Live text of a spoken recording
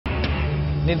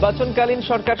নির্বাচনকালীন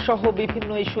সরকার সহ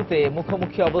বিভিন্ন ইস্যুতে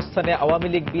মুখোমুখি অবস্থানে আওয়ামী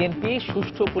লীগ বিএনপি,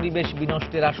 সুষ্ঠু পরিবেশ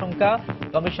বিনষ্টের আশঙ্কা,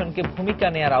 কমিশনকে ভূমিকা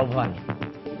নেয়ার আহ্বান।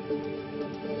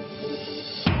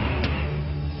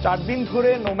 4 দিন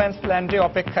ধরে নোম্যান্স ল্যান্ডে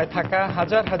অপেক্ষায় থাকা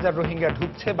হাজার হাজার রোহিঙ্গা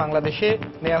ঢুকছে বাংলাদেশে,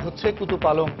 নেওয়া হচ্ছে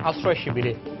কুতুপালং আশ্রয়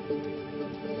শিবিরে।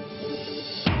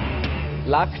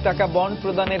 লাখ টাকা বন্ড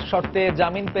প্রদানের শর্তে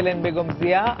জামিন পেলেন বেগম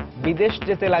জিয়া, বিদেশ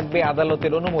যেতে লাগবে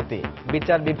আদালতের অনুমতি,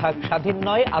 বিচার বিভাগ স্বাধীন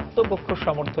নয়, আত্মপক্ষ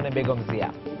সমর্থনে বেগম জিয়া।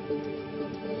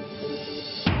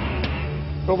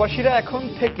 প্রবাসীরা এখন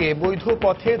থেকে বৈধ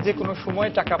পথে যে কোনো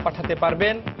সময় টাকা পাঠাতে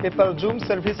পারবেন। পেপ্যাল জুম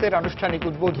সার্ভিসের আনুষ্ঠানিক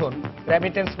উদ্বোধন।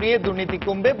 রেমিটেন্স নিয়ে দুর্নীতি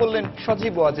কমবে বললেন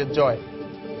সজীব ওয়াজেদ জয়।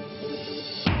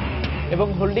 এবং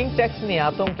হোল্ডিং ট্যাক্স নিয়ে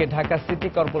আতঙ্কে ঢাকা সিটি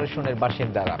কর্পোরেশনের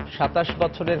বাসিন্দারা। 27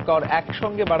 বছরের কর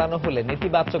একসঙ্গে বাড়ানো হলে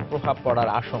নেতিবাচক প্রভাব পড়ার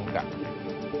আশঙ্কা।